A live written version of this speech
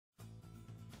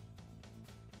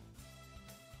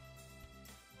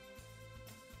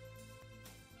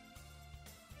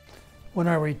When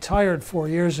I retired 4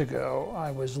 years ago,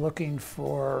 I was looking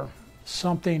for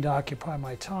something to occupy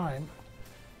my time,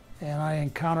 and I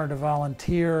encountered a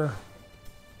volunteer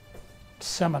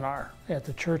seminar at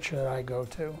the church that I go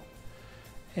to.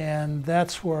 And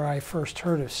that's where I first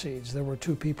heard of GEDs. There were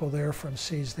two people there from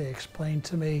GEDs. They explained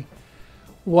to me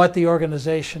what the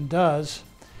organization does.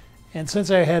 And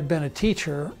since I had been a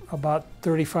teacher about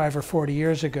 35 or 40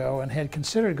 years ago and had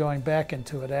considered going back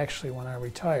into it actually when I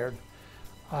retired,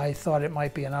 I thought it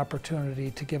might be an opportunity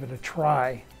to give it a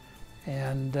try.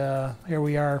 And here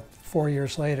we are 4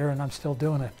 years later, and I'm still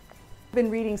doing it. I've been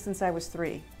reading since I was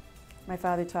 3. My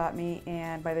father taught me,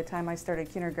 and by the time I started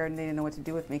kindergarten, they didn't know what to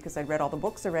do with me because I'd read all the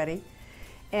books already.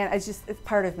 And it's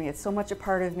part of me. It's so much a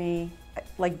part of me,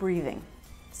 like breathing.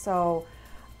 So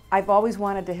I've always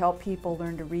wanted to help people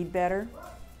learn to read better,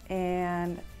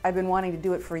 and I've been wanting to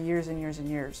do it for years and years and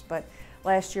years. But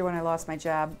last year when I lost my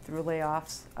job through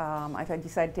layoffs, I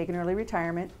decided to take an early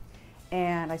retirement,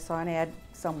 and I saw an ad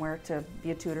somewhere to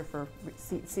be a tutor for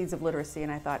Seeds of Literacy,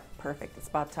 and I thought, perfect, it's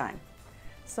about time.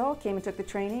 So I came and took the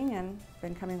training and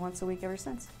been coming once a week ever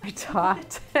since. I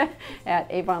taught at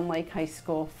Avon Lake High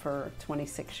School for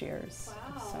 26 years.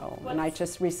 Wow. And I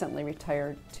just recently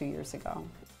retired 2 years ago.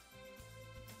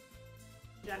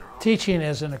 Teaching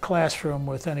is in a classroom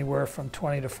with anywhere from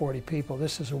 20 to 40 people.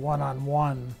 This is a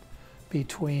one-on-one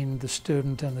between the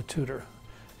student and the tutor.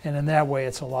 And in that way,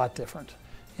 it's a lot different.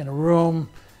 In a room,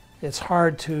 it's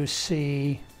hard to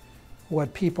see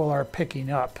what people are picking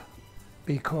up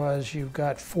because you've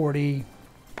got 40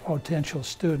 potential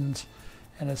students,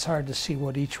 and it's hard to see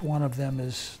what each one of them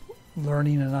is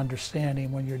learning and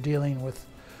understanding. When you're dealing with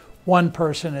one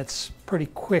person, it's pretty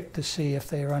quick to see if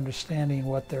they are understanding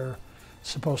what they're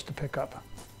supposed to pick up.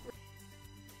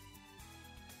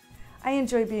 I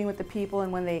enjoy being with the people,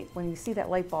 and when you see that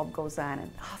light bulb goes on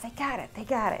and, oh, they got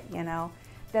it, you know,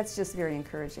 that's just very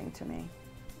encouraging to me.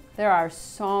 There are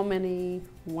so many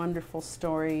wonderful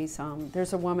stories.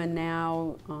 There's a woman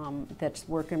now that's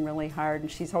working really hard, and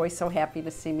she's always so happy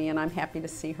to see me, and I'm happy to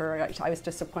see her. I was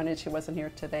disappointed she wasn't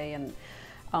here today. And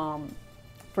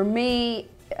for me,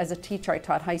 as a teacher, I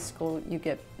taught high school, you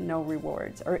get no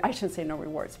rewards, or I shouldn't say no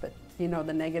rewards, but you know,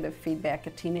 the negative feedback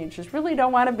of teenagers really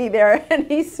don't want to be there, and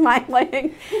he's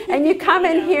smiling. And you come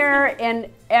in here, and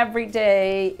every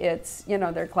day it's, you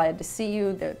know, they're glad to see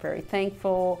you, they're very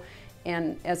thankful.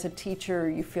 And as a teacher,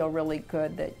 you feel really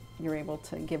good that you're able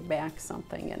to give back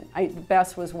something. And the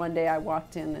best was one day I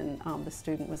walked in and the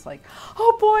student was like,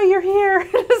 "Oh boy, you're here."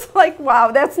 It's like,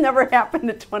 wow, that's never happened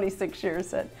in 26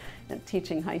 years at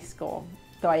teaching high school.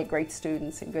 Though I had great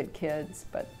students and good kids,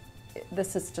 but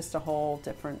this is just a whole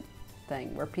different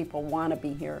thing where people want to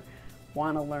be here,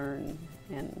 want to learn,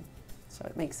 and so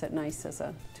it makes it nice as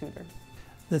a tutor.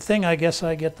 The thing I guess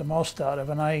I get the most out of,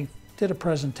 and I did a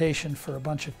presentation for a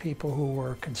bunch of people who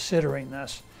were considering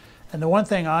this. And the one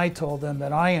thing I told them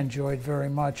that I enjoyed very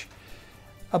much,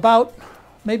 about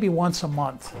maybe once a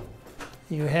month,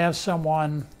 you have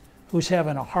someone who's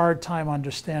having a hard time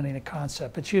understanding a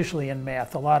concept. It's usually in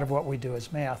math. A lot of what we do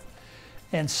is math.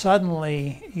 And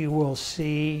suddenly you will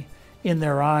see in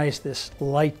their eyes this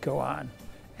light go on,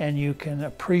 and you can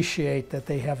appreciate that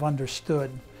they have understood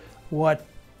what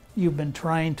you've been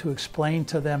trying to explain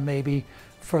to them maybe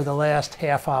for the last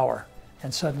half hour,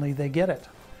 and suddenly they get it.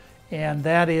 And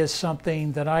that is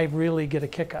something that I really get a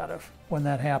kick out of when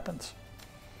that happens.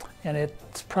 And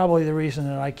it's probably the reason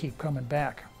that I keep coming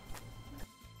back.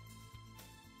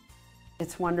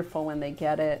 It's wonderful when they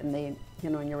get it, and they, you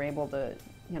know, and you're able to,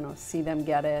 you know, see them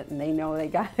get it, and they know they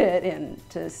got it, and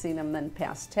to see them then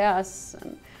pass tests,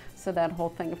 and so that whole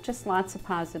thing of just lots of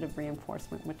positive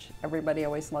reinforcement, which everybody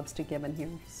always loves to give in here.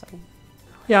 So,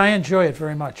 yeah, I enjoy it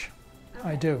very much.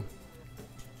 I do.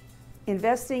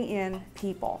 Investing in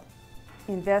people,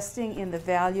 investing in the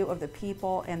value of the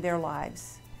people and their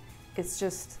lives, it's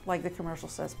just like the commercial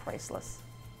says, priceless.